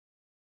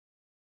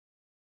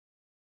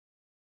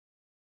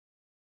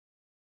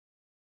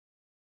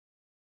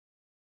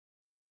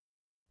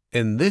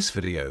In this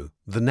video,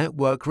 the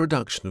network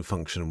reduction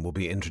function will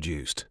be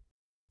introduced.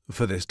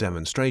 For this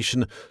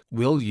demonstration,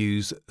 we'll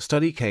use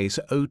study case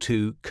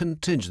O2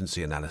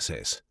 contingency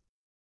analysis.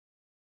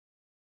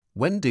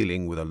 When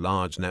dealing with a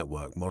large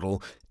network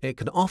model, it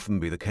can often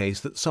be the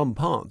case that some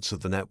parts of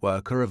the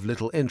network are of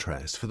little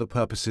interest for the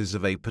purposes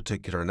of a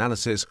particular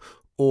analysis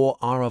or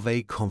are of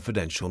a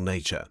confidential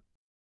nature.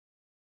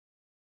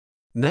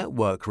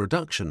 Network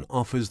reduction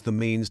offers the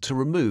means to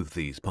remove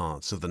these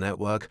parts of the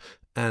network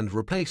and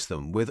replace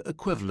them with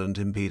equivalent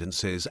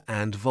impedances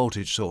and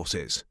voltage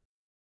sources.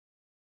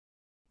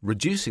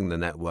 Reducing the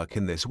network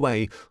in this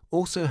way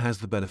also has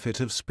the benefit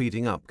of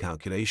speeding up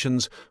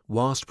calculations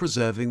whilst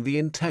preserving the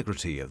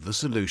integrity of the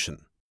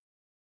solution.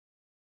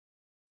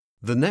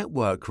 The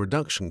network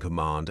reduction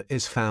command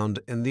is found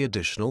in the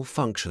Additional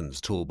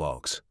Functions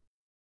toolbox.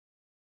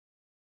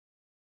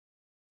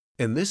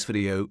 In this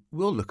video,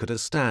 we'll look at a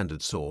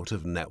standard sort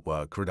of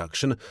network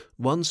reduction,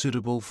 one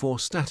suitable for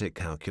static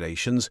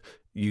calculations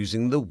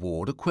using the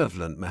Ward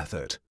equivalent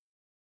method.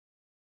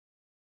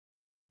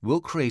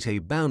 We'll create a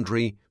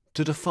boundary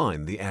to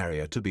define the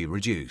area to be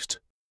reduced.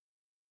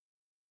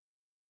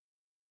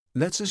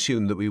 Let's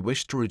assume that we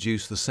wish to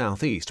reduce the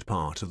southeast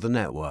part of the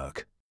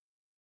network.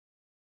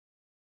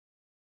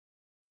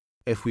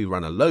 If we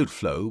run a load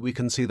flow, we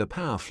can see the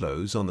power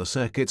flows on the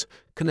circuit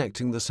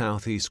connecting the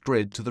southeast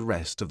grid to the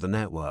rest of the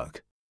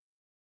network.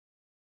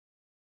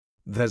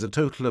 There's a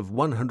total of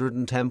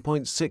 110.6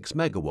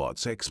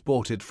 megawatts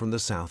exported from the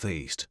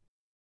southeast.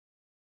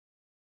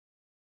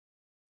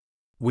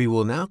 We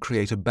will now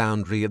create a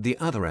boundary at the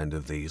other end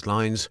of these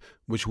lines,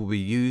 which will be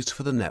used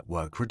for the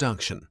network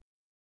reduction.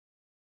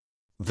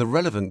 The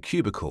relevant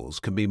cubicles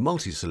can be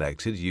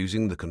multi-selected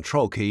using the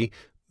Control key.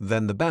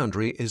 Then the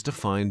boundary is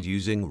defined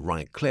using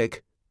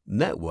right-click,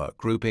 Network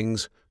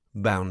Groupings,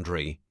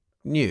 Boundary,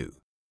 New.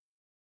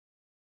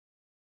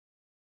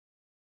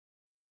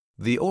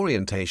 The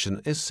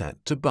orientation is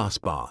set to bus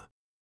bar.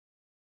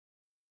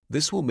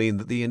 This will mean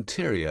that the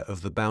interior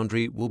of the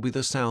boundary will be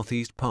the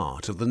southeast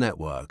part of the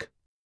network.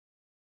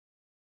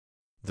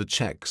 The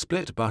Check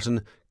Split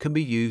button can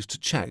be used to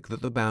check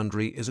that the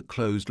boundary is a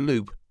closed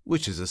loop,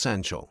 which is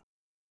essential.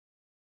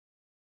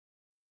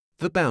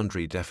 The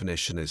boundary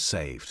definition is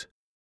saved.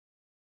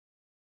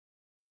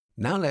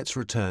 Now let's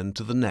return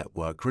to the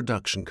network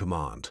reduction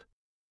command.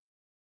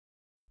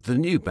 The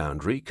new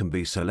boundary can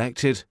be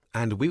selected,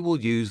 and we will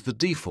use the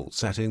default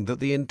setting that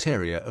the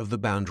interior of the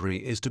boundary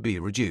is to be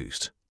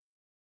reduced.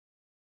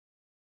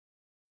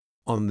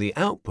 On the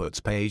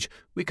Outputs page,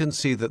 we can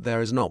see that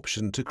there is an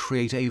option to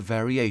create a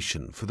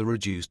variation for the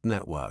reduced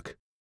network.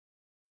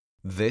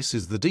 This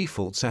is the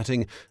default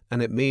setting,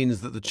 and it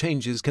means that the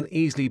changes can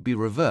easily be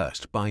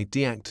reversed by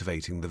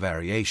deactivating the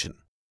variation.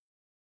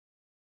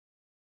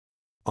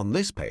 On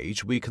this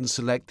page, we can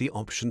select the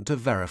option to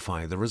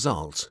verify the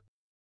results.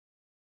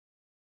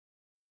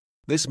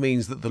 This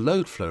means that the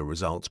load flow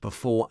results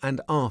before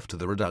and after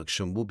the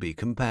reduction will be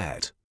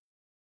compared.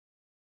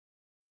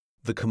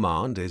 The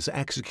command is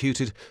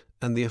executed,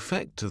 and the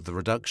effect of the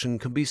reduction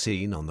can be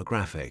seen on the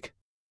graphic.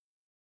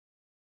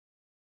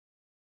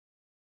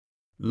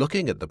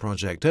 Looking at the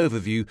project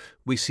overview,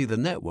 we see the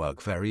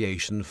network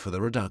variation for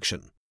the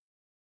reduction.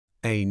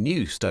 A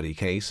new study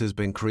case has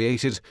been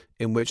created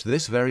in which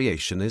this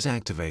variation is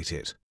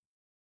activated.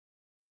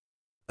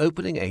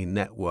 Opening a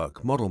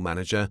Network Model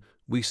Manager,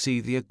 we see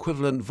the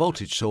equivalent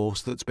voltage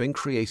source that's been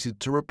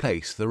created to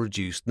replace the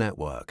reduced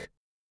network.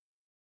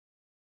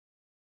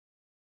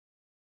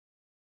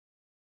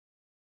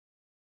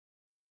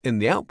 In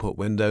the output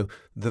window,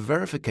 the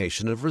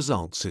verification of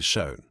results is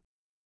shown.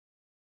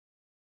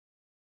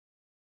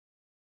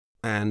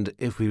 And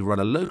if we run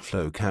a load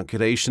flow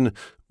calculation,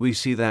 we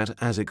see that,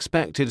 as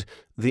expected,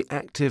 the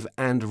active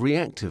and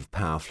reactive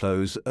power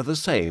flows are the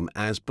same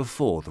as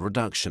before the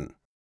reduction.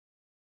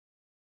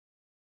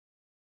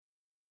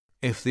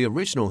 If the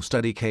original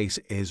study case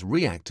is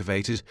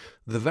reactivated,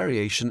 the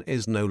variation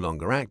is no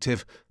longer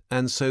active,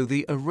 and so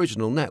the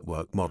original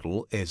network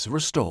model is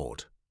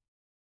restored.